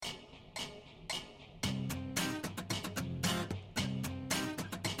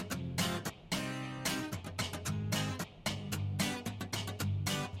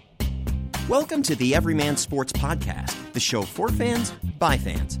Welcome to the Everyman Sports Podcast, the show for fans, by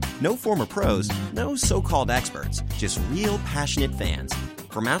fans. No former pros, no so-called experts, just real passionate fans.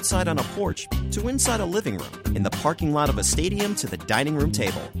 From outside on a porch to inside a living room, in the parking lot of a stadium to the dining room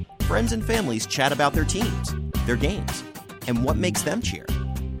table, friends and families chat about their teams, their games, and what makes them cheer.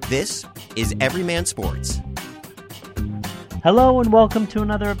 This is Everyman Sports. Hello and welcome to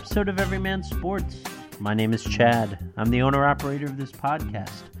another episode of Everyman Sports. My name is Chad. I'm the owner-operator of this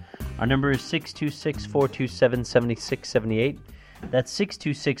podcast. Our number is 626-427-7678. That's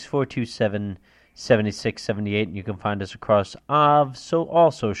 626-427-7678. And you can find us across all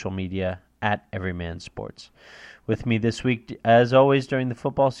social media at Everyman Sports. With me this week, as always, during the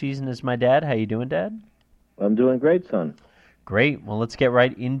football season is my dad. How you doing, Dad? I'm doing great, son. Great. Well, let's get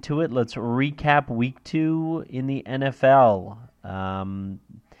right into it. Let's recap Week 2 in the NFL.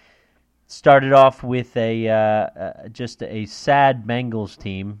 Started off with just a sad Bengals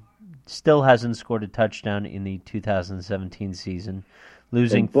team. Still hasn't scored a touchdown in the 2017 season.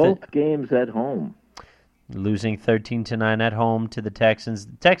 Losing both games at home. Losing 13-9 at home to the Texans.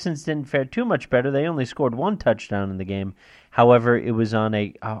 The Texans didn't fare too much better. They only scored one touchdown in the game. However, it was on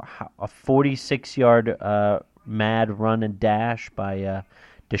a 46-yard mad run and dash by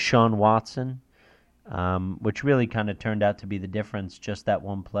Deshaun Watson, which really kind of turned out to be the difference, just that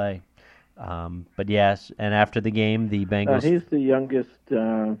one play. But yes, and after the game, the Bengals. He's the youngest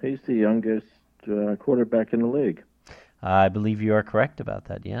quarterback in the league. I believe you are correct about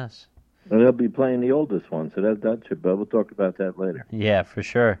that. Yes. And they'll be playing the oldest one, so that should. But we'll talk about that later. Yeah, for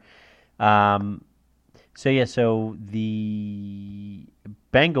sure. So the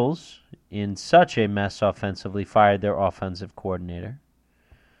Bengals, in such a mess offensively, fired their offensive coordinator.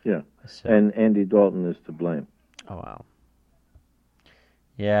 Yeah, so. And Andy Dalton is to blame. Oh wow.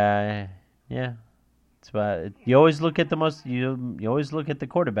 Yeah. It's you always look at you always look at the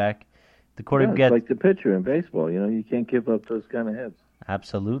quarterback. The quarterback it's like the pitcher in baseball. You can't give up those kind of hits.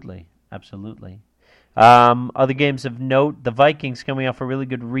 Absolutely. Other games of note: the Vikings, coming off a really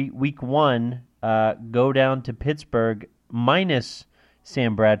good week 1, go down to Pittsburgh minus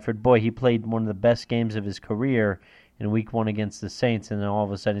Sam Bradford. Boy, he played one of the best games of his career in week 1 against the Saints, and then all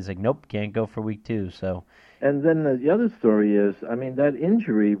of a sudden he's like, nope, can't go for week 2. So. And then the other story is, that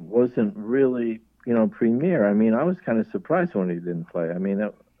injury wasn't really, premier. I was kind of surprised when he didn't play.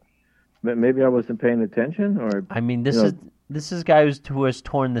 Maybe I wasn't paying attention, or this is a guy who has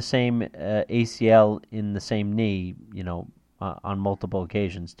torn the same ACL in the same knee, on multiple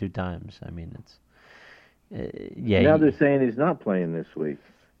occasions, 2 times. Now they're saying he's not playing this week.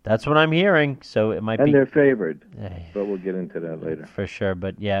 That's what I'm hearing. So it might be. And they're favored, but we'll get into that later for sure.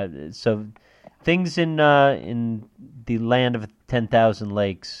 But yeah, so. Things in the land of 10,000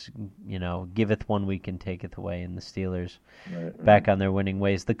 lakes, giveth 1 week and taketh away, and the Steelers back on their winning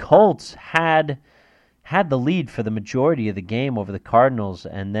ways. The Colts had the lead for the majority of the game over the Cardinals,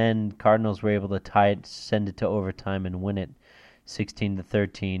 and then Cardinals were able to tie it, send it to overtime, and win it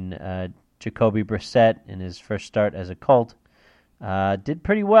 16-13. Jacoby Brissett, in his first start as a Colt, did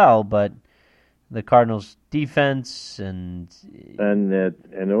pretty well, but the Cardinals' defense and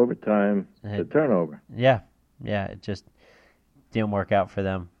overtime, the turnover. Yeah, it just didn't work out for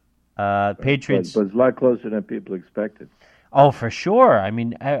them. Patriots, but it's a lot closer than people expected. Oh, for sure.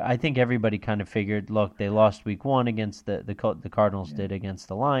 I think everybody kind of figured, look, they lost week 1 against the Cardinals did against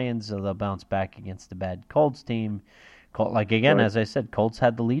the Lions, so they'll bounce back against the bad Colts team. As I said, Colts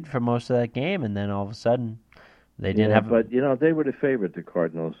had the lead for most of that game, and then all of a sudden. They didn't have, but they were the favorite, the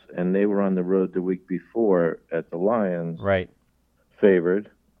Cardinals, and they were on the road the week before at the Lions. Right.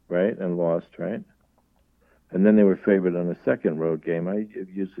 Favored, right, and lost, right, and then they were favored on the second road game.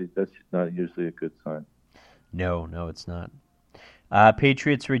 That's not usually a good sign. No, it's not.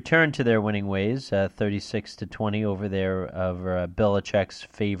 Patriots returned to their winning ways, 36-20 over Belichick's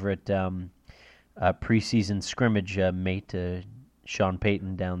favorite preseason scrimmage mate. Sean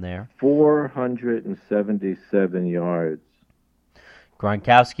Payton down there. 477 yards.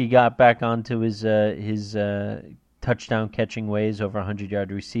 Gronkowski got back onto his touchdown catching ways, over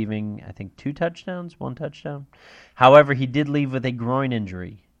 100-yard receiving. I think 2 touchdowns, 1 touchdown. However, he did leave with a groin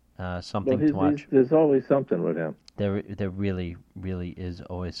injury. Something to watch. There's always something with him. There really, really is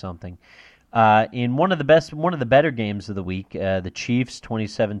always something. In one of the better games of the week, the Chiefs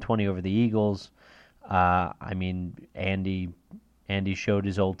 27-20 over the Eagles. Andy showed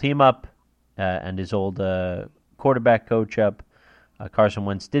his old team up and his old quarterback coach up. Carson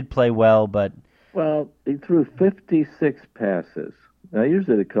Wentz did play well, but... Well, he threw 56 passes. Now,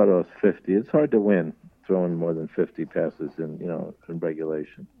 usually the cutoff's 50. It's hard to win throwing more than 50 passes in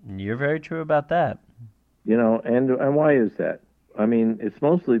regulation. You're very true about that. And why is that? I mean, it's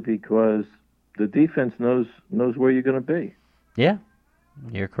mostly because the defense knows where you're going to be. Yeah,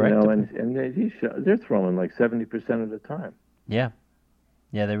 you're correct. You know, and they're throwing like 70% of the time. Yeah,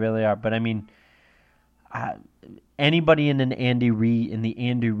 they really are. But I mean, anybody in the Andy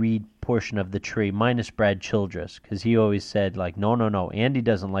Reid portion of the tree, minus Brad Childress, because he always said like, no, Andy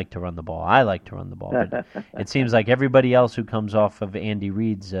doesn't like to run the ball. I like to run the ball. But it seems like everybody else who comes off of Andy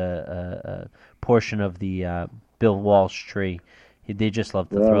Reid's portion of the Bill Walsh tree, they just love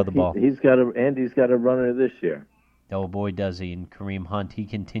to throw the ball. Andy's got a runner this year. Oh boy, does he! And Kareem Hunt, he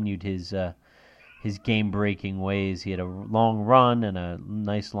continued his game-breaking ways. He had a long run and a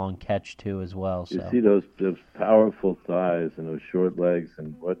nice long catch too, as well. So. You see those powerful thighs and those short legs,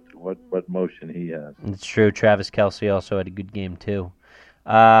 and what motion he has. It's true. Travis Kelce also had a good game too.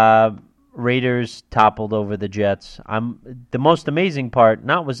 Raiders toppled over the Jets. The most amazing part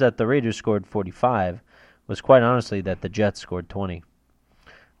not was that the Raiders scored 45, was quite honestly that the Jets scored 20.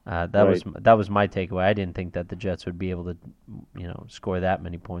 That was my takeaway. I didn't think that the Jets would be able to, score that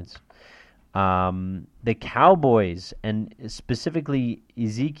many points. The Cowboys, and specifically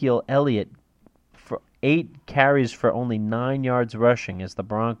Ezekiel Elliott, for 8 carries for only 9 yards rushing, as the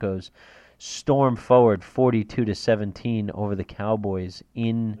Broncos storm forward 42-17 over the Cowboys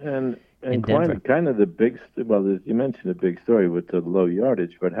in Denver. Kind of the big, you mentioned a big story with the low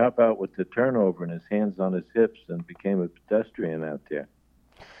yardage, but how about with the turnover and his hands on his hips and became a pedestrian out there?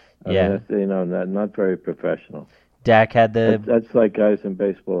 Not very professional. Dak had That's like guys in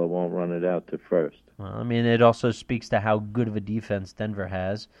baseball that won't run it out to first. Well, I mean, it also speaks to how good of a defense Denver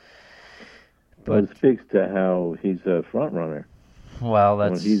has. But it speaks to how he's a front runner. Well,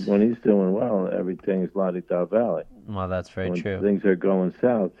 that's when he's doing well, everything's la-di-da valley. Well, that's very true. When things are going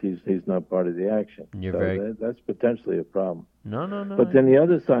south, he's not part of the action. That's potentially a problem. No. But then the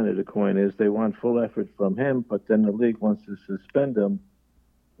other side of the coin is they want full effort from him, but then the league wants to suspend him,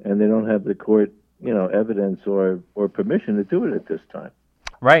 and they don't have the court, evidence or permission to do it at this time.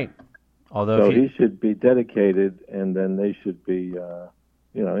 Right. Although he should be dedicated, and then they should be,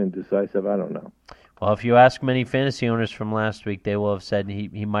 indecisive. I don't know. Well, if you ask many fantasy owners from last week, they will have said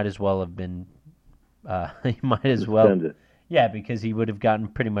he might as well have been. He might as suspended. Well. Yeah, because he would have gotten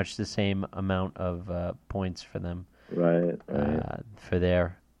pretty much the same amount of points for them. Right. For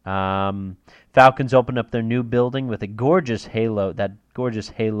their Falcons opened up their new building with a gorgeous halo. That gorgeous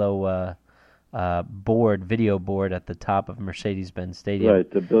halo. Video board at the top of Mercedes-Benz Stadium.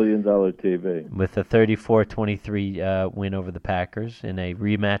 Right, the $1 billion TV. With a 34-23 win over the Packers in a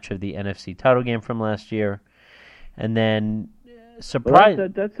rematch of the NFC title game from last year. And then, surprise... Well,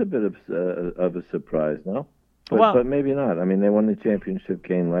 that's a bit of a surprise, no? But maybe not. I mean, they won the championship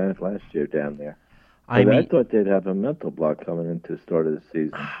game last year down there. I thought they'd have a mental block coming into the start of the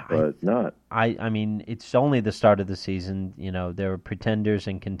season, but not. I mean, it's only the start of the season. There were pretenders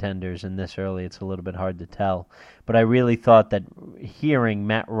and contenders, and this early it's a little bit hard to tell. But I really thought that hearing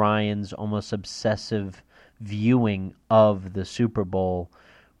Matt Ryan's almost obsessive viewing of the Super Bowl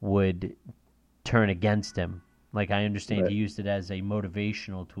would turn against him. Like, I understand he used it as a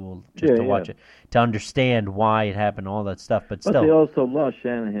motivational tool just to watch it, to understand why it happened, all that stuff. But still. But they also lost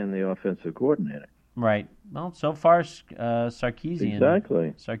Shanahan, the offensive coordinator. Right. Well, so far, Sarkisian.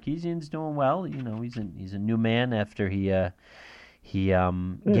 Exactly. Sarkisian's doing well. He's a new man after he gave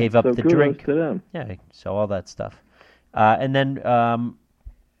up the drink. To them. Yeah. So all that stuff, and then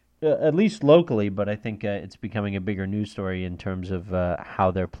at least locally, but I think it's becoming a bigger news story in terms of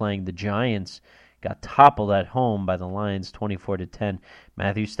how they're playing. The Giants got toppled at home by the Lions, 24-10.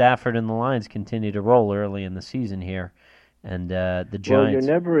 Matthew Stafford and the Lions continue to roll early in the season here. And the Giants. Well, you're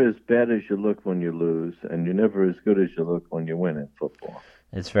never as bad as you look when you lose, and you're never as good as you look when you win in football.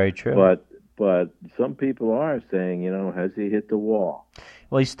 It's very true. But some people are saying, has he hit the wall?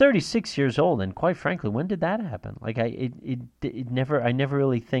 Well, he's 36 years old, and quite frankly, when did that happen? Like I never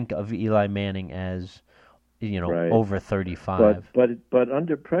really think of Eli Manning as, right. over 35. But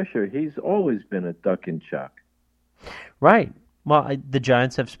under pressure, he's always been a duck and chuck. Right. Well, the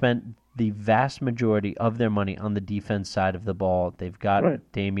Giants have spent the vast majority of their money on the defense side of the ball. They've got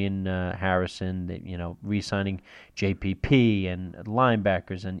Damian Harrison, re-signing JPP and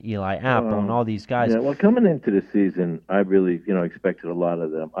linebackers and Eli Apple and all these guys. Yeah, well, coming into the season, I really, expected a lot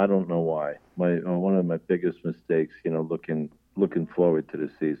of them. I don't know why. One of my biggest mistakes, looking forward to the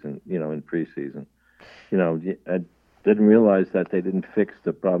season, in preseason. I didn't realize that they didn't fix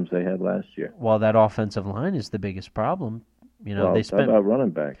the problems they had last year. Well, that offensive line is the biggest problem. They spent how about running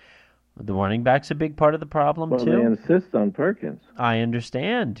back. The running back's a big part of the problem, Well, too. they insist on Perkins. I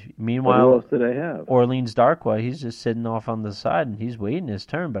understand. But Meanwhile, who else do they have? Orleans Darkwa, he's just sitting off on the side, and he's waiting his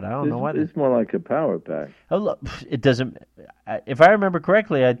turn, but I don't know why. It's more like a power pack. Oh, look, it doesn't... If I remember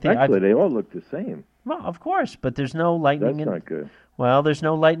correctly, I think... Actually, they all look the same. Well, of course, but there's no lightning That's not good. Well, there's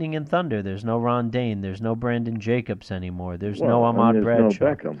no lightning and thunder. There's no Ron Dane. There's no Brandon Jacobs anymore. There's no Ahmad Bradshaw.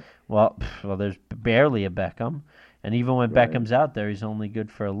 There's no Beckham. Well, there's barely a Beckham. And even when Beckham's out there, he's only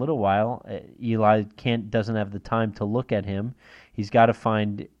good for a little while. Eli doesn't have the time to look at him. He's got to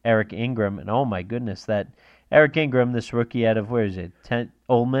find Eric Ingram, and oh my goodness, that Eric Ingram, this rookie out of where is it?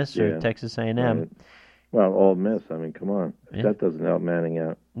 Ole Miss or Texas A&M? Right. Well, Ole Miss. I mean, come on, that doesn't help Manning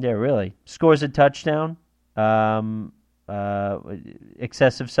out. Yeah, really. Scores a touchdown.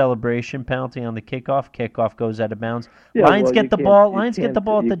 Excessive celebration penalty on the kickoff. Kickoff goes out of bounds. Yeah, Lions get the ball. Lions get the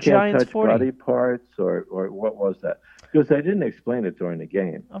ball at the Giants' 40. Body parts or what was that? Because they didn't explain it during the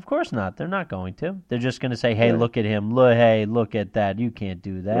game. Of course not. They're not going to. They're just going to say, "Hey, look at him. Hey, look at that. You can't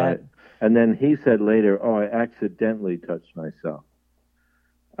do that." Right. And then he said later, "Oh, I accidentally touched myself."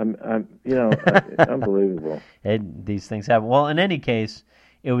 Unbelievable. These things happen. Well, in any case,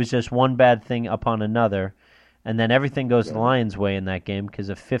 it was just one bad thing upon another. And then everything goes the Lions' way in that game because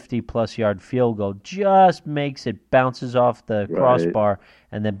a 50-plus yard field goal just makes it bounces off the crossbar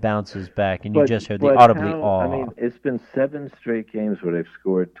and then bounces back. And you just heard the audibly awe. I mean, it's been 7 straight games where they've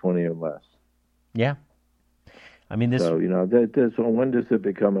scored 20 or less. Yeah. I mean, this. So, when does it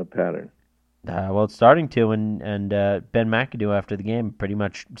become a pattern? Well, it's starting to. And Ben McAdoo, after the game, pretty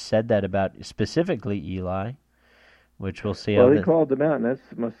much said that about specifically Eli, which we'll see. Well, he called them out, and that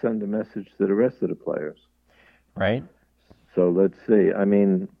must send a message to the rest of the players. Right. So let's see. I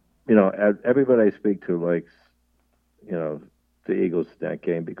mean, everybody I speak to likes, the Eagles that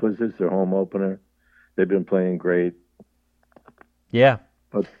game because it's their home opener. They've been playing great. Yeah.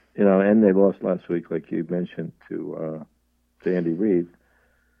 But and they lost last week, like you mentioned, to Andy Reid.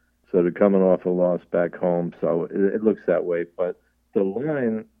 So they're coming off a loss back home. So it looks that way. But the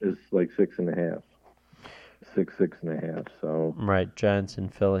line is like 6.5, 6.5. So right, Giants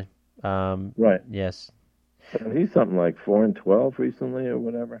and Philly. Right. Yes. He's something like 4-12 recently, or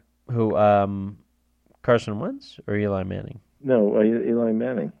whatever. Who? Carson Wentz or Eli Manning? No, Eli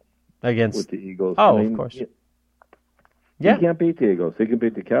Manning against with the Eagles. Oh, of course. Yeah, he can't beat the Eagles. He can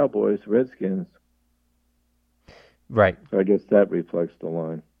beat the Cowboys, Redskins. Right. So I guess that reflects the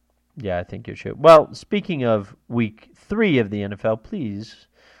line. Yeah, I think you're true. Well, speaking of Week 3 of the NFL, please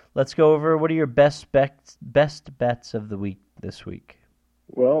let's go over what are your best bets of the week this week.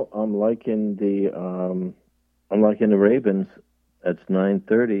 Well, I'm liking the Ravens. That's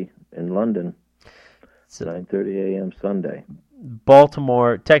 9:30 in London. 9:30 a.m. Sunday.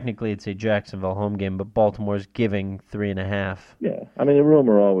 Baltimore, technically it's a Jacksonville home game, but Baltimore's giving 3.5. Yeah, I mean the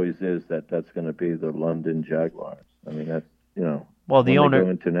rumor always is that that's going to be the London Jaguars. I mean that's Well, the owner go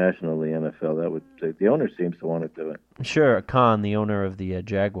internationally NFL, the owner seems to want to do it. Sure, Khan, the owner of the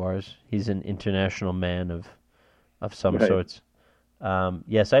Jaguars, he's an international man of some sorts.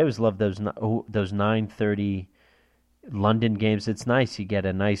 Yes, I always love those 9:30 London games. It's nice. You get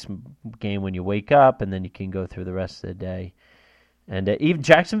a nice game when you wake up, and then you can go through the rest of the day. And even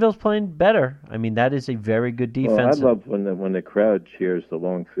Jacksonville's playing better. I mean, that is a very good defense. Well, I love when the crowd cheers the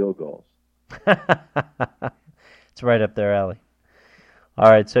long field goals. It's right up their alley. All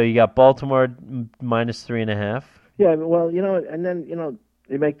right, so you got Baltimore minus 3.5. Yeah, well, and then you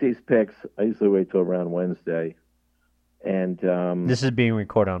make these picks. I usually wait till around Wednesday. And this is being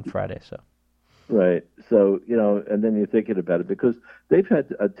recorded on Friday, so right. So and then you're thinking about it because they've had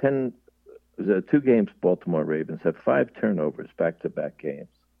 2 games. Baltimore Ravens have 5 turnovers back-to-back games.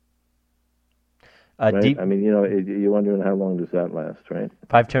 Right? I mean, you're wondering how long does that last, right?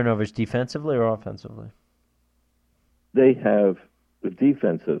 5 turnovers defensively or offensively? They have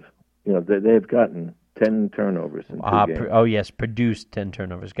defensive. They've gotten 10 turnovers in 2 games. Oh yes, produced 10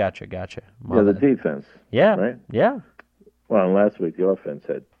 turnovers. Gotcha. Yeah, the defense. Yeah, right. Yeah. Well, and last week the offense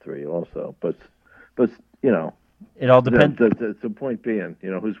had 3 also, but it all depends. The point being,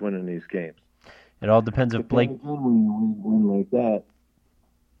 who's winning these games. It all depends if Blake. When you win like that.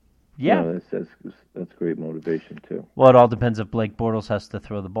 Yeah, that's great motivation too. Well, it all depends if Blake Bortles has to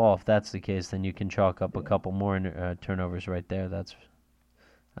throw the ball. If that's the case, then you can chalk up a couple more turnovers right there. That's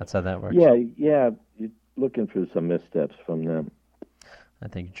how that works. Yeah. You're looking for some missteps from them. I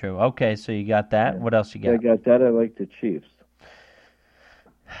think it's true. Okay, so you got that. What else you got? I got that. I like the Chiefs.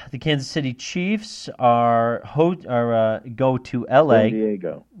 The Kansas City Chiefs go to L.A. San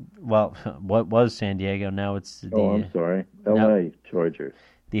Diego. Well, what was San Diego? Now it's I'm sorry. L.A. Chargers.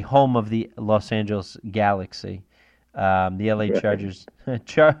 The home of the Los Angeles Galaxy. The LA Right. Chargers,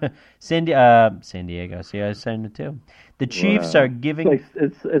 San Diego. See, I was saying it too. The Chiefs Wow. are giving.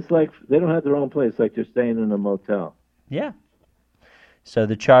 It's like they don't have their own place. Like you're staying in a motel. Yeah. So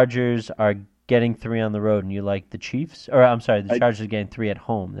the Chargers are getting 3 on the road, and you like the Chiefs? Or I'm sorry, the Chargers are getting 3 at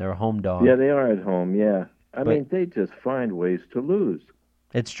home. They're a home dog. Yeah, they are at home. Yeah, I But- mean they just find ways to lose.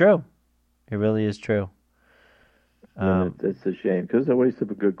 It's true. It really is true. And it's a shame because they're a waste of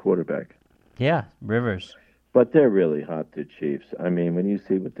a good quarterback. Yeah, Rivers. But they're really hot, the Chiefs. I mean, when you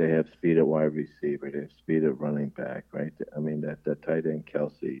see what they have, speed at wide receiver, they have speed at running back, right? I mean, that tight end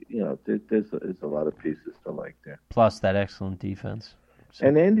Kelsey, there's a lot of pieces to like there. Plus that excellent defense. So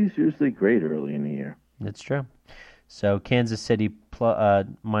And Andy's usually great early in the year. it's true. So Kansas City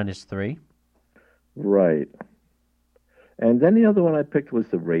 -3. Right. And then the other one I picked was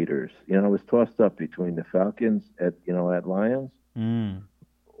the Raiders. I was tossed up between the Falcons at Lions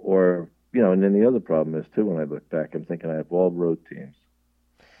or, and then the other problem is, too, when I look back, I'm thinking I have all road teams.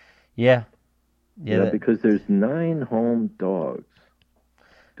 Yeah. Yeah. Because there's 9 home dogs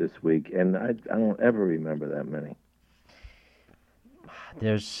this week, and I don't ever remember that many.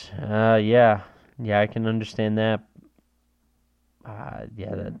 There's yeah, I can understand that. That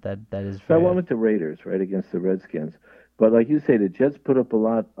is So I very. went with the Raiders, right, against the Redskins. But like you say, the Jets put up a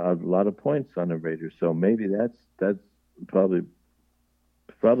lot of points on the Raiders, so maybe that's probably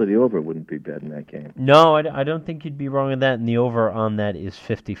the over wouldn't be bad in that game. No, I don't think you'd be wrong in that. And the over on that is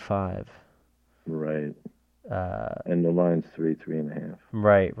 55. Right. And the line's 3.5.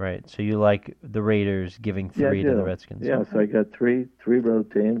 Right. So you like the Raiders giving 3 to the Redskins? Yeah, so I got three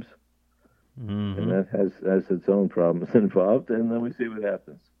road teams, and that has its own problems involved, and then we see what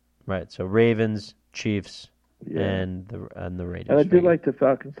happens. Right. So Ravens, Chiefs, Yeah. and the Raiders. And I do right? like the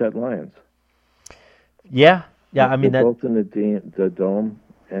Falcons at Lions. Yeah. I mean They're that. both in the dome,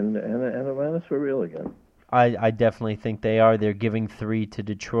 and Atlanta's for real again. I definitely think they are. They're giving 3 to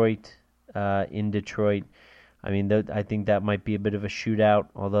Detroit. In Detroit. I mean, I think that might be a bit of a shootout,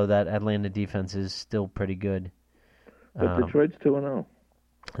 although that Atlanta defense is still pretty good. But Detroit's 2-0.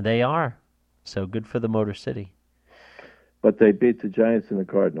 They are. So good for the Motor City. But they beat the Giants and the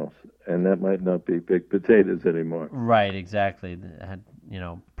Cardinals, and that might not be big potatoes anymore. Right, exactly.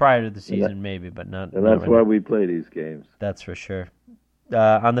 Prior to the season, maybe, but not. And not that's right why now. we play these games. That's for sure.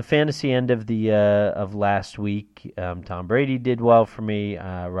 On the fantasy end of the of last week, Tom Brady did well for me.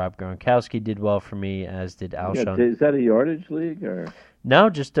 Rob Gronkowski did well for me, as did Alshon. Is that a yardage league or? No,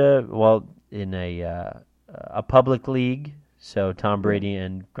 just in a public league. So Tom Brady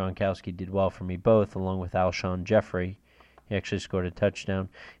and Gronkowski did well for me both, along with Alshon Jeffrey. He actually scored a touchdown.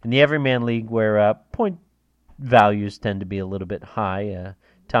 In the Everyman League, where point values tend to be a little bit high,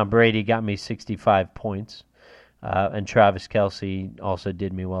 Tom Brady got me 65 points. And Travis Kelce also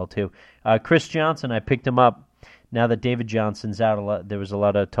did me well, too. Chris Johnson, I picked him up. Now that David Johnson's out, there was a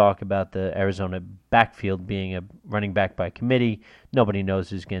lot of talk about the Arizona backfield being a running back by committee. Nobody knows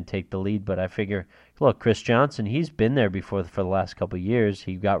who's going to take the lead, but I figure, look, Chris Johnson, he's been there before for the last couple of years.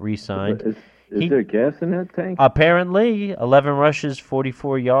 He got re-signed. Is there gas in that tank? Apparently, 11 rushes,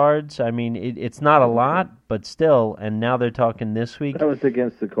 44 yards. I mean, it's not a lot, but still. And now they're talking this week. That was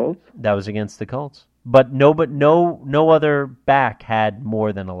against the Colts? That was against the Colts. But no other back had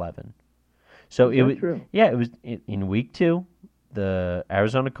more than 11. So it was true? Yeah, it was in week 2. The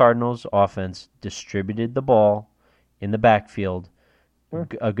Arizona Cardinals offense distributed the ball in the backfield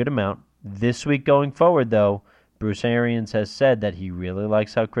a good amount. This week going forward, though, Bruce Arians has said that he really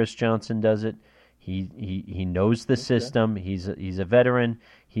likes how Chris Johnson does it. He knows the system. He's a veteran.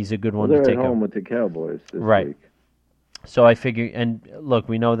 He's a good one to They're take at home over. with the Cowboys this Right. week. So I figure, and look,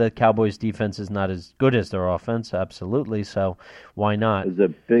 we know that Cowboys' defense is not as good as their offense, absolutely. So why not? There's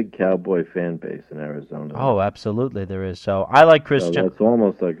a big Cowboy fan base in Arizona. Oh, absolutely, there is. So I like Chris. So that's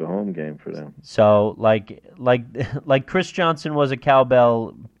almost like a home game for them. So like Chris Johnson was a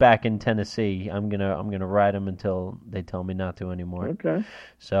cowbell back in Tennessee. I'm gonna ride him until they tell me not to anymore. Okay.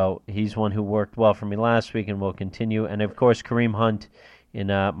 So he's one who worked well for me last week and will continue. And of course, Kareem Hunt in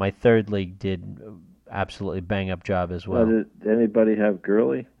my third league did absolutely bang up job as well. Did anybody have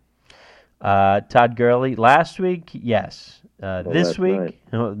Gurley? Todd Gurley last week, yes. This last week,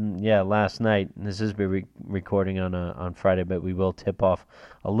 last night. This is recording on Friday, but we will tip off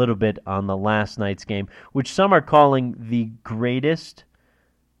a little bit on the last night's game, which some are calling the greatest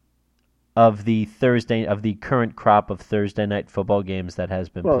of the current crop of Thursday night football games that has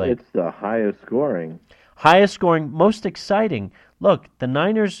been Well, played. it's the highest scoring. Highest scoring, most exciting. Look, the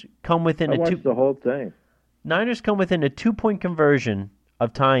Niners come within I watched the whole thing. Niners come within a 2-point conversion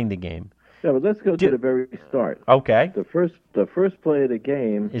of tying the game. Yeah, but let's go to the very start. Okay. The first play of the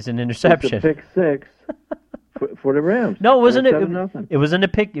game Is an is interception. a pick six for the Rams. No, it wasn't. It wasn't a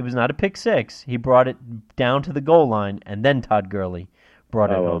pick. It was not a pick six. He brought it down to the goal line, and then Todd Gurley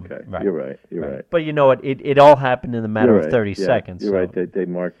brought it home. Okay. Right. You're right. But you know what? It all happened in the matter of 30 seconds. You're right. They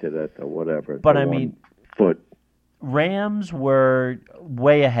marked it at the whatever. But the I mean, foot. Rams were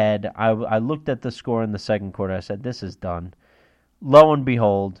way ahead. I looked at the score in the second quarter. I said, "This is done." Lo and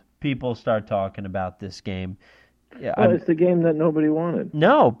behold, people start talking about this game. Yeah, well, it's the game that nobody wanted.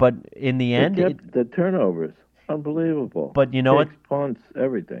 No, but in the end, the turnovers, unbelievable. But you know what? Punts,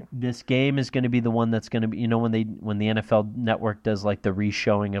 everything. This game is going to be the one that's going to be. You know, when the NFL Network does like the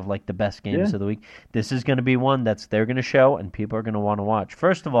re-showing of like the best games of the week, this is going to be one they're going to show and people are going to want to watch.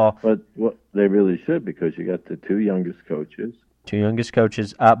 First of all, but they really should, because you got the two youngest coaches.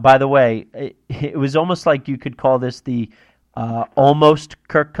 By the way, it was almost like you could call this the almost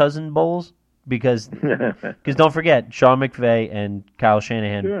Kirk Cousins Bowls. Because don't forget, Sean McVay and Kyle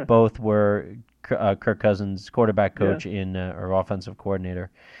Shanahan both were Kirk Cousins' quarterback coach or offensive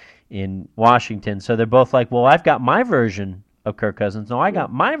coordinator in Washington. So they're both like, well, I've got my version of Kirk Cousins. No, I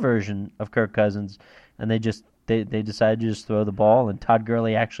got my version of Kirk Cousins. And they decided to just throw the ball. And Todd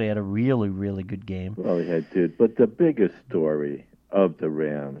Gurley actually had a really, really good game. Well, he had, dude. But the biggest story of the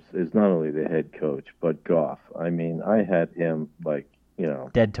Rams is not only the head coach, but Goff. I mean, I had him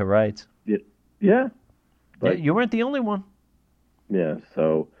dead to rights. Yeah. But, you weren't the only one. Yeah,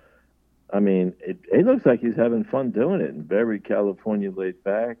 so, I mean, it looks like he's having fun doing it, and very California laid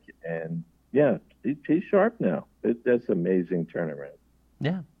back, and, yeah, he's sharp now. That's amazing turnaround.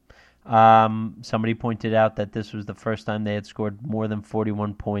 Yeah. Somebody pointed out that this was the first time they had scored more than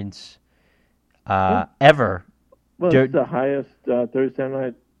 41 points ever. Well, it's the highest Thursday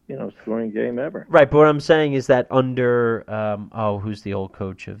night scoring game ever. Right, but what I'm saying is that under who's the old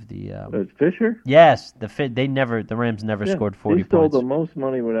coach of the Fisher? Yes, the Rams never scored 40 points. He stole points. the most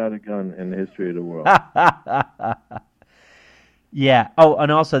money without a gun in the history of the world. Yeah. Oh,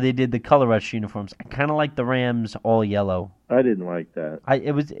 and also they did the color rush uniforms. I kind of like the Rams all yellow. I didn't like that.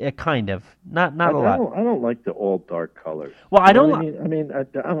 It was kind of not a lot. I don't like the all dark colors. Well, I don't.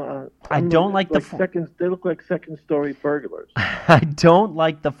 I don't like the seconds. They look like second story burglars. I don't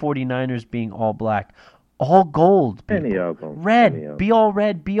like the 49ers being all black, all gold. People. Any of them. Red. Be all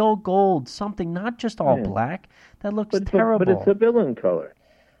red. Be all gold. Something, not just all black. That looks terrible. But it's a villain color.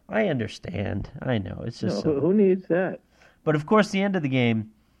 I understand. I know. It's just who needs that? But, of course, the end of the game,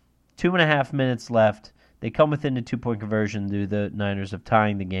 2.5 minutes left. They come within the 2-point conversion to the Niners of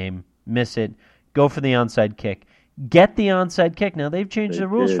tying the game, miss it, go for the onside kick, get the onside kick. Now, they've changed the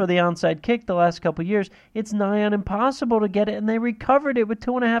rules for the onside kick the last couple of years. It's nigh on impossible to get it, and they recovered it with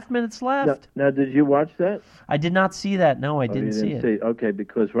 2.5 minutes left. Now, did you watch that? I did not see that. No, I didn't see it. Okay,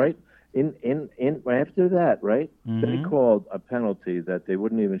 because right after that, right, they called a penalty that they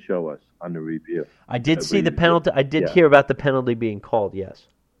wouldn't even show us on the review. I did see the penalty. I did hear about the penalty being called, yes.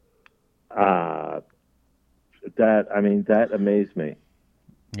 That amazed me.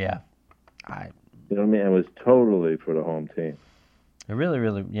 Yeah. You know what I mean? It was totally for the home team. It really,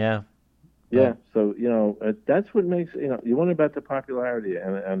 really, yeah. Yeah, so, that's what makes, you wonder about the popularity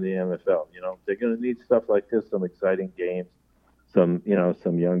and the NFL. They're going to need stuff like this, some exciting games, some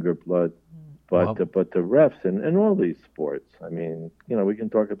younger blood. But the refs and all these sports, I mean, we can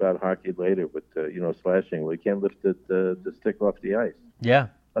talk about hockey later with, slashing. We can't lift the stick off the ice. Yeah.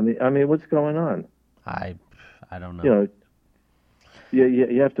 I mean, what's going on? I don't know.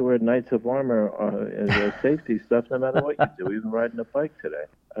 You have to wear Knights of Armor and safety stuff no matter what you do, even riding a bike today.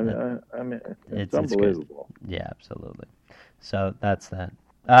 I mean, it's unbelievable. Yeah, absolutely. So that's that.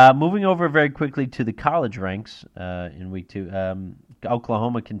 Moving over very quickly to the college ranks in week 2.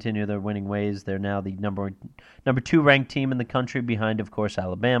 Oklahoma continue their winning ways. They're now the number 2 ranked team in the country, behind, of course,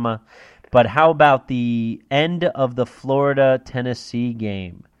 Alabama. But how about the end of the Florida-Tennessee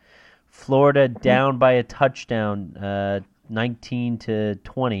game? Florida down by a touchdown,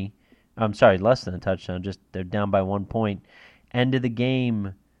 19-20. I'm sorry, less than a touchdown. Just they're down by 1 point. End of the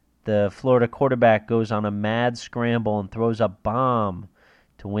game, the Florida quarterback goes on a mad scramble and throws a bomb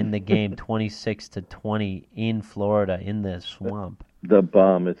to win the game 26-20 in Florida in the swamp. The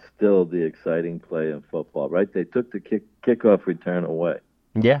bomb is still the exciting play in football, right? They took the kickoff return away.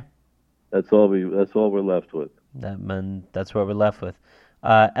 Yeah. That's all we're left with. That's what we're left with.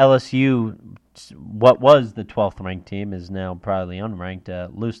 LSU, what was the 12th ranked team, is now probably unranked.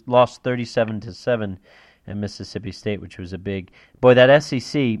 Lost 37-7 at Mississippi State, which was a big boy. That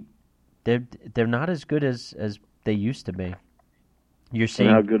SEC, they're not as good as they used to be. You're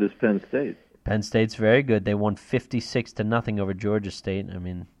seeing how good is Penn State? Penn State's very good. They won 56-0 over Georgia State. I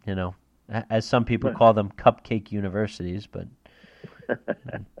mean, as some people call them, cupcake universities, but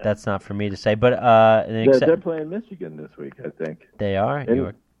That's not for me to say. But they're playing Michigan this week, I think. They are?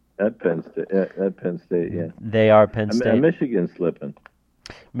 At Penn State, yeah. They are Penn State. Michigan's slipping.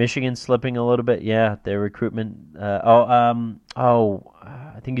 Michigan's slipping a little bit, yeah. Their recruitment. I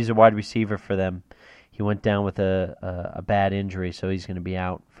think he's a wide receiver for them. He went down with a bad injury, so he's going to be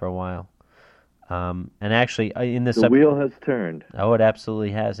out for a while. And actually, in this the wheel has turned. Oh, it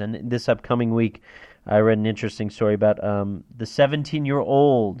absolutely has. And this upcoming week, I read an interesting story about the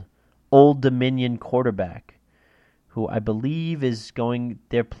 17-year-old Old Dominion quarterback, who I believe is going.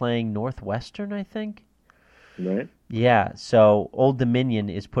 They're playing Northwestern, I think. Right. Yeah, so Old Dominion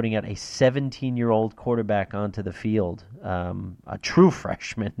is putting out a 17-year-old quarterback onto the field, a true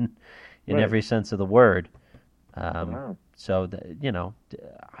freshman in every sense of the word. Wow. So,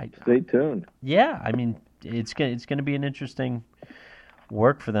 stay tuned. Yeah, I mean, it's going to be an interesting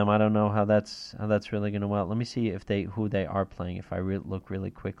work for them. I don't know how that's really going to well. Let me see who they are playing. If I look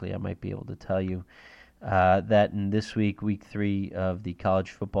really quickly, I might be able to tell you. That in this week, week 3 of the college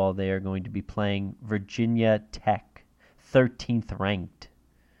football, they are going to be playing Virginia Tech, 13th ranked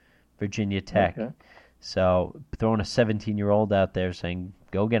Virginia Tech. Okay. So throwing a 17-year-old out there saying,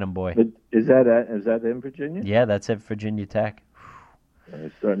 "Go get him, boy." Is that in Virginia? Yeah, that's at Virginia Tech.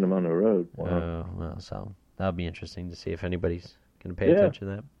 They're starting them on the road. Wow. Well, so that'll be interesting to see if anybody's going to pay attention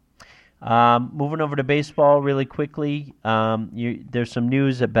to that. Moving over to baseball really quickly, there's some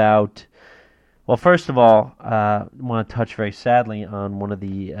news about. Well, first of all, I want to touch very sadly on one of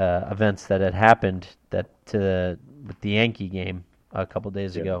the events that had happened with the Yankee game a couple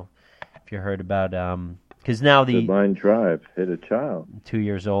days ago. If you heard about, because now the line drive hit a child, 2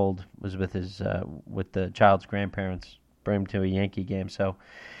 years old, was with the child's grandparents, brought him to a Yankee game. So,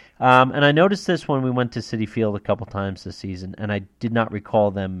 and I noticed this when we went to Citi Field a couple times this season, and I did not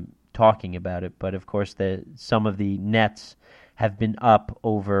recall them talking about it. But of course, some of the nets have been up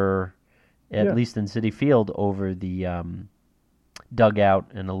over. At least in Citi Field, over the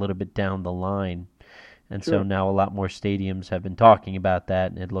dugout and a little bit down the line. And so now a lot more stadiums have been talking about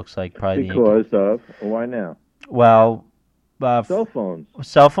that, and it looks like probably why now? Well, cell phones.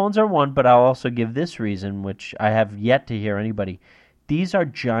 Cell phones are one, but I'll also give this reason, which I have yet to hear anybody. These are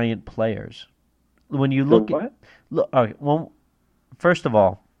giant players. When you look what? Well, first of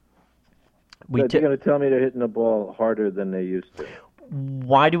all, you're going to tell me they're hitting the ball harder than they used to.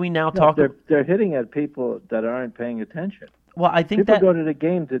 Why do we now talk? They're hitting at people that aren't paying attention. Well, I think people go to the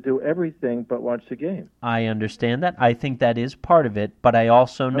game to do everything but watch the game. I understand that. I think that is part of it, but I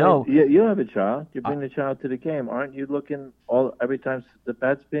also know you have a child. You bring the child to the game. Aren't you looking every time the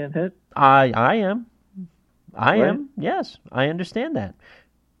bat's being hit? I am. I am. Yes, I understand that.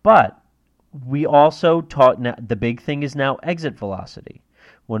 But we also taught. Now, the big thing is now exit velocity.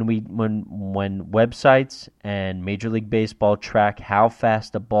 When websites and Major League Baseball track how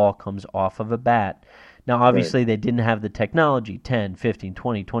fast a ball comes off of a bat. Now, obviously, they didn't have the technology, 10, 15,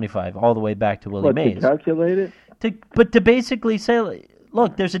 20, 25, all the way back to Willie Mays. To calculate it? But to basically say,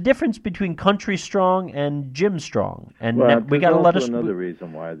 look, there's a difference between country strong and gym strong. And we got to let us... another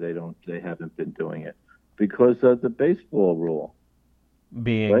reason why they haven't been doing it. Because of the baseball rule.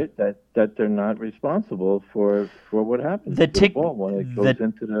 Being right, that they're not responsible for what happens to the ball when it goes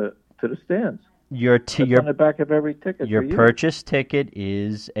into the stands. On the back of every ticket. Your purchase ticket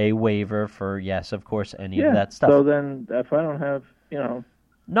is a waiver for of course, any of that stuff. So then, if I don't have,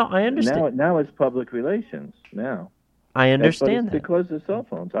 no, I understand. Now it's public relations. Now I understand that because of cell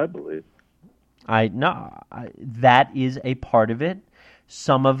phones, I believe. That is a part of it.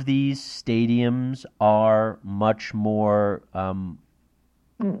 Some of these stadiums are much more.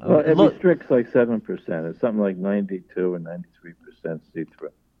 Well, it restricts like 7%. It's something like 92 and 93% see-through.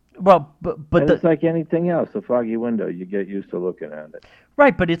 Well, but it's like anything else. A foggy window, you get used to looking at it.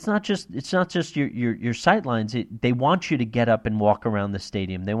 Right, but it's not just your sight lines. They want you to get up and walk around the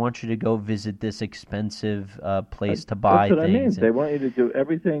stadium. They want you to go visit this expensive place to buy things. That's what things. I mean. They want you to do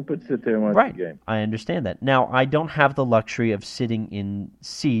everything but sit there and watch the game. I understand that. Now, I don't have the luxury of sitting in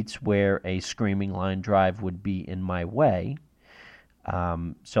seats where a screaming line drive would be in my way.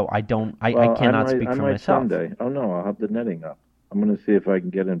 So I cannot speak for myself. Someday. Oh no, I'll have the netting up. I'm going to see if I can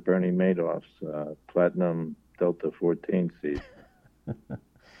get in Bernie Madoff's Platinum Delta 14 seat.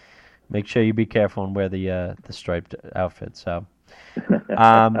 Make sure you be careful and wear the striped outfit. So,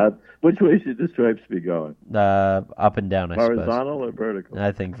 which way should the stripes be going? Up and down, I suppose. Horizontal or vertical?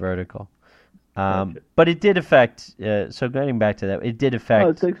 I think vertical. But it did affect. So getting back to that, it did affect. Oh,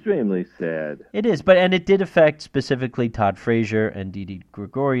 it's extremely sad. It is, and it did affect specifically Todd Frazier and Didi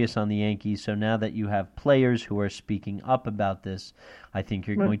Gregorius on the Yankees. So now that you have players who are speaking up about this, I think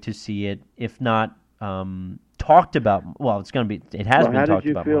you're going to see it, if not talked about. Well, it's going to be. It has been talked about. How did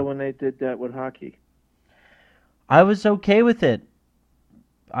you feel more. when they did that with hockey? I was okay with it.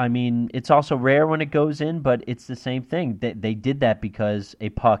 I mean, it's also rare when it goes in, but it's the same thing. They did that because a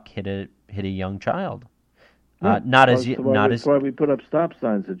puck hit a young child. Yeah. That's why we put up stop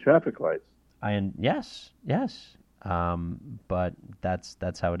signs and traffic lights. Yes. But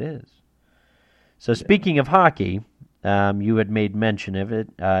that's how it is. So speaking of hockey, you had made mention of it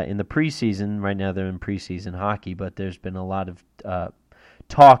in the preseason. Right now they're in preseason hockey, but there's been a lot of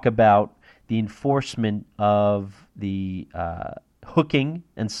talk about the enforcement of the hooking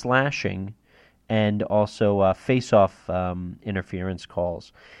and slashing, and also face-off interference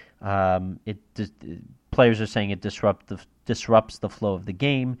calls. Players are saying it disrupts the flow of the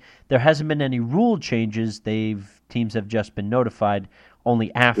game. There hasn't been any rule changes. Teams have just been notified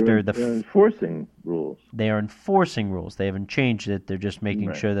only after they're enforcing rules. They are enforcing rules. They haven't changed it. They're just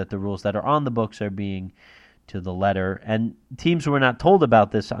making sure that the rules that are on the books are being to the letter. And teams were not told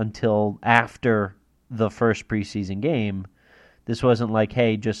about this until after the first preseason game. This wasn't like,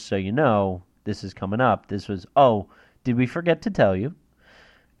 hey, just so you know, this is coming up. This was, oh, did we forget to tell you?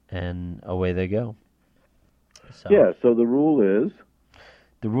 And away they go. So the rule is?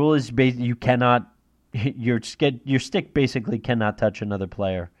 The rule is you cannot, your stick basically cannot touch another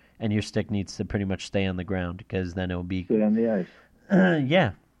player, and your stick needs to pretty much stay on the ground, because then it will be... Stay on the ice.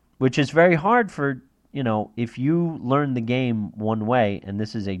 Yeah, which is very hard for, if you learn the game one way, and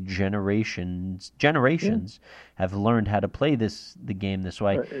this is a generations have learned how to play the game this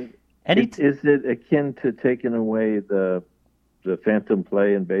way. Is it akin to taking away the phantom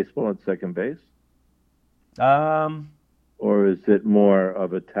play in baseball at second base? Or is it more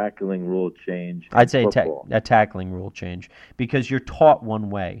of a tackling rule change? I'd say a tackling rule change, because you're taught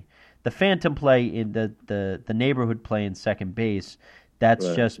one way. The phantom play in the neighborhood play in second base, that's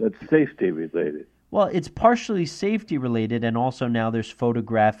safety related. Well, it's partially safety related, and also now there's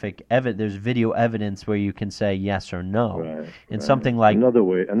there's video evidence where you can say yes or no. Something like another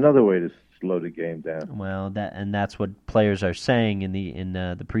way to slow the game down. Well, that's what players are saying in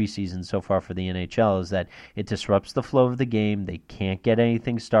the preseason so far for the NHL, is that it disrupts the flow of the game. They can't get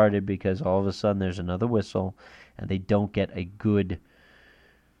anything started because all of a sudden there's another whistle, and they don't get a good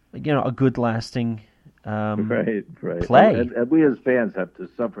lasting play. And we as fans have to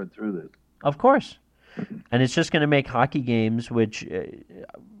suffer through this. Of course. And it's just going to make hockey games, which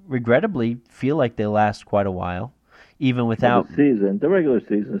regrettably feel like they last quite a while, even without... The regular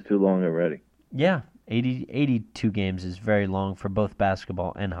season is too long already. Yeah, 82 games is very long for both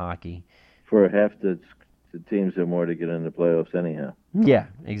basketball and hockey. For half the teams are more to get in the playoffs anyhow. Yeah,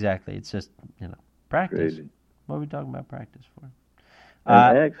 exactly. It's just, practice. Crazy. What are we talking about practice for?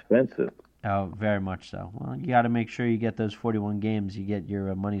 And expensive. Oh, very much so. Well, you got to make sure you get those 41 games. You get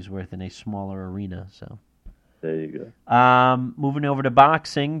your money's worth in a smaller arena. So there you go. Moving over to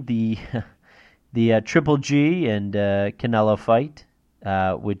boxing, the Triple G and Canelo fight,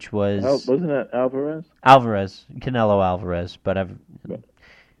 which was wasn't that Alvarez? Canelo Alvarez, but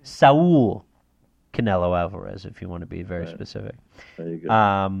Saul Canelo Alvarez, if you want to be very specific. There you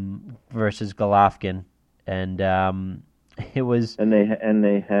go. Versus Golovkin, and. It was, and they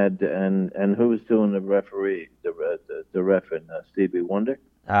had who was doing the referee, the ref in Stevie Wonder?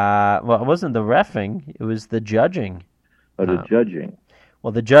 Well, it wasn't the reffing; it was the judging. Oh, the judging.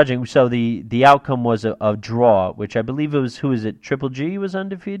 Well, the judging. So the outcome was a draw, which I believe it was. Who is it? Triple G was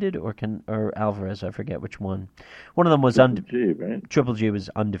undefeated, or Alvarez? I forget which one. One of them was undefeated. Right? Triple G was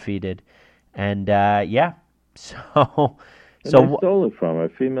undefeated, and So they stole it from a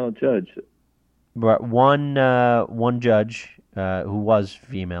female judge. But one judge who was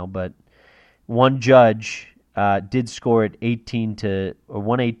female, but one judge did score it 118 to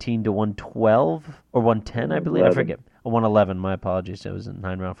 112 or 110, I believe. 11. I forget. 111. My apologies. It was a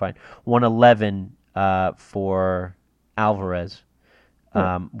 9-round fight. 111 for Alvarez,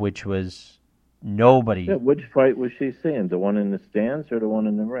 which was nobody. Yeah, which fight was she seeing? The one in the stands or the one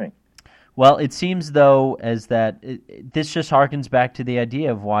in the ring? Well, it seems though as that this just harkens back to the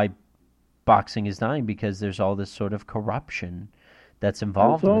idea of why boxing is dying, because there's all this sort of corruption that's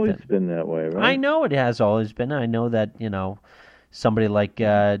involved with it. It's always been that way, right? I know it has always been. I know that, somebody like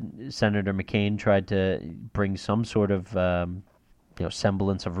Senator McCain tried to bring some sort of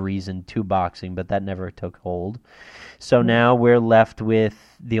semblance of reason to boxing, but that never took hold. So now we're left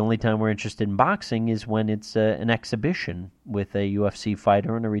with the only time we're interested in boxing is when it's an exhibition with a UFC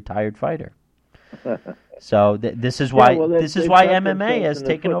fighter and a retired fighter. So this is why MMA has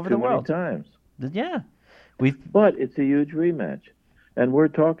taken over the world. Times. Yeah, but it's a huge rematch, and we're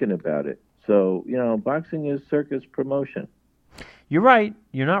talking about it. So boxing is circus promotion. You're right.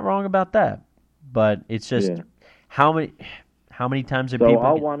 You're not wrong about that. but it's just how many times are so people?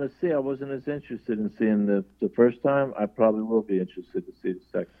 I'll want to see. I wasn't as interested in seeing the first time. I probably will be interested to see the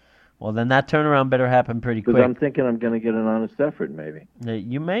second. Well, then that turnaround better happen pretty quick. Because I'm thinking I'm going to get an honest effort, maybe.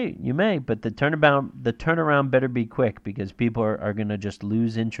 You may, but the turnaround better be quick because people are going to just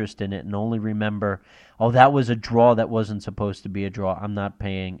lose interest in it and only remember, oh, that was a draw that wasn't supposed to be a draw. I'm not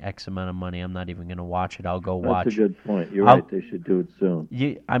paying X amount of money. I'm not even going to watch it. I'll go watch. That's a good point. You're right. They should do it soon.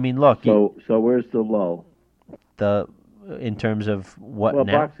 Look. So where's the lull? In terms of what well,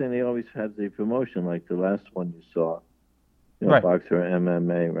 now? Well, boxing, they always have the promotion like the last one you saw. Right. Boxer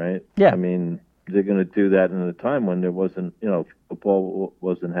MMA, right? Yeah. I mean, they're going to do that in a time when there wasn't, football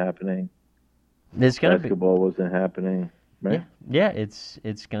wasn't happening. Basketball wasn't happening, right? Yeah, it's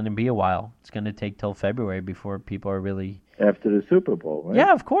going to be a while. It's going to take till February before people are really... After the Super Bowl, right?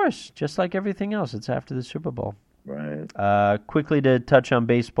 Yeah, of course. Just like everything else, it's after the Super Bowl. Right. Quickly to touch on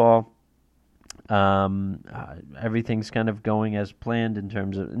baseball. Everything's kind of going as planned in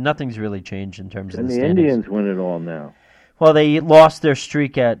terms of... Nothing's really changed in terms of the standings. And the Indians win it all now. Well, they lost their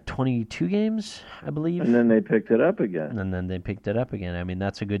streak at 22 games, I believe. And then they picked it up again. I mean,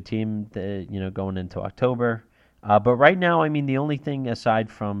 that's a good team, going into October. But right now, I mean, the only thing aside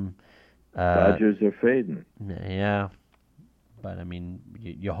from... Dodgers are fading. Yeah. But, I mean,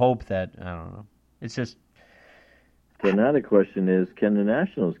 you hope that... I don't know. It's just... So now the question is, can the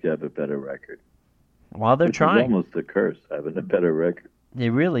Nationals get a better record? Well, they're trying. It's almost a curse, having a better record.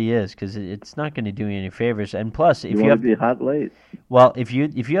 It really is, because it's not going to do you any favors. And plus, if you want have to be hot late. Well, if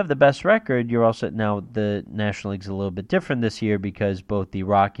you have the best record, you're also now the National League's a little bit different this year because both the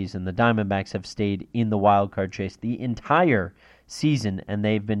Rockies and the Diamondbacks have stayed in the wild card chase the entire season, and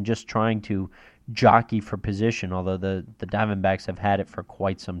they've been just trying to jockey for position. Although the Diamondbacks have had it for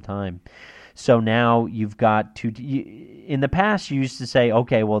quite some time. So now you've got to. In the past, you used to say,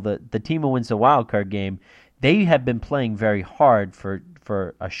 okay, well the team who wins the wild card game, they have been playing very hard for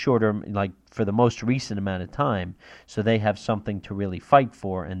a shorter, like for the most recent amount of time, so they have something to really fight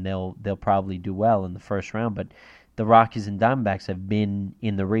for, and they'll probably do well in the first round. But the Rockies and Diamondbacks have been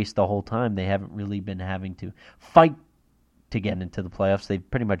in the race the whole time. They haven't really been having to fight to get into the playoffs.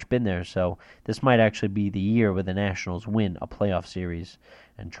 They've pretty much been there. So this might actually be the year where the Nationals win a playoff series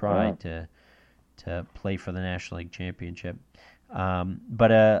and try to play for the National League Championship.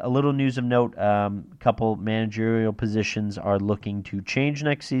 But a little news of note, a couple managerial positions are looking to change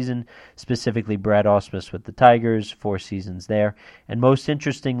next season, specifically Brad Ausmus with the Tigers, 4 seasons there. And most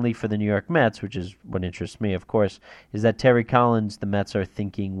interestingly for the New York Mets, which is what interests me, of course, is that Terry Collins, the Mets are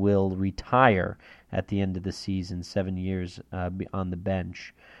thinking, will retire at the end of the season, 7 years on the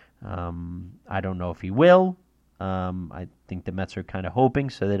bench. I don't know if he will. I think the Mets are kind of hoping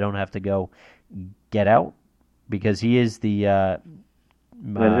so they don't have to go get out. Because he is the... and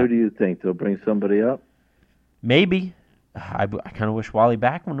who do you think? They'll bring somebody up? Maybe. I kind of wish Wally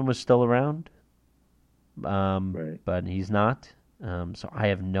Backman was still around. Right. But he's not. So I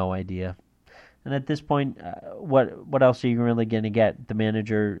have no idea. And at this point, what else are you really going to get? The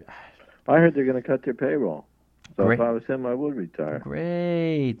manager... I heard they're going to cut their payroll. So if I was him, I would retire.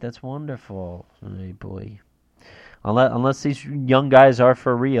 Great. That's wonderful. Hey, boy. Unless these young guys are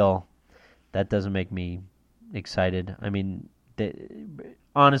for real, that doesn't make me... excited. I mean,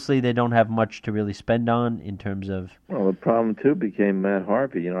 honestly, they don't have much to really spend on in terms of... Well, the problem, too, became Matt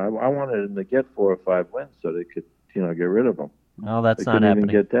Harvey. I wanted him to get 4 or 5 wins so they could, get rid of him. No, that's not happening.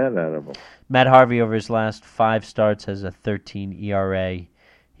 They couldn't even get that out of him. Matt Harvey, over his last 5 starts, has a 13 ERA.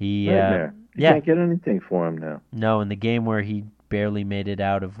 You can't get anything for him now. No, in the game where he barely made it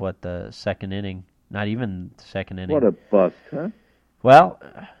out of, the second inning. Not even the second inning. What a bust, huh? Well...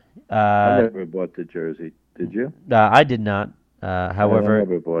 I never bought the jersey. Did you? I did not. However, I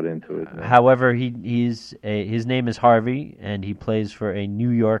never bought into it. No. However, his name is Harvey, and he plays for a New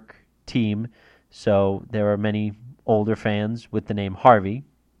York team. So there are many older fans with the name Harvey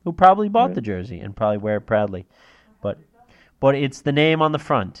who probably bought the jersey and probably wear it proudly. But it's the name on the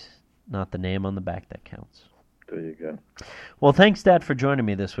front, not the name on the back that counts. There you go. Well, thanks, Dad, for joining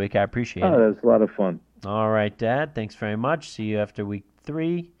me this week. I appreciate it. That was a lot of fun. All right, Dad. Thanks very much. See you after week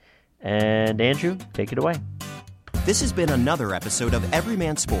 3. And Andrew, take it away. This has been another episode of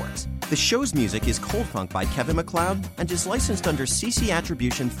Everyman Sports. The show's music is Cold Funk by Kevin MacLeod and is licensed under CC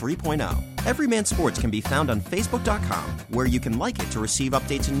Attribution 3.0. Everyman Sports can be found on Facebook.com, where you can like it to receive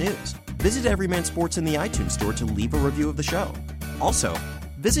updates and news. Visit Everyman Sports in the iTunes Store to leave a review of the show. Also,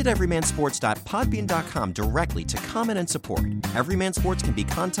 visit everymansports.podbean.com directly to comment and support. Everyman Sports can be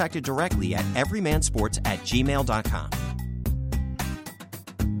contacted directly at everymansports@gmail.com.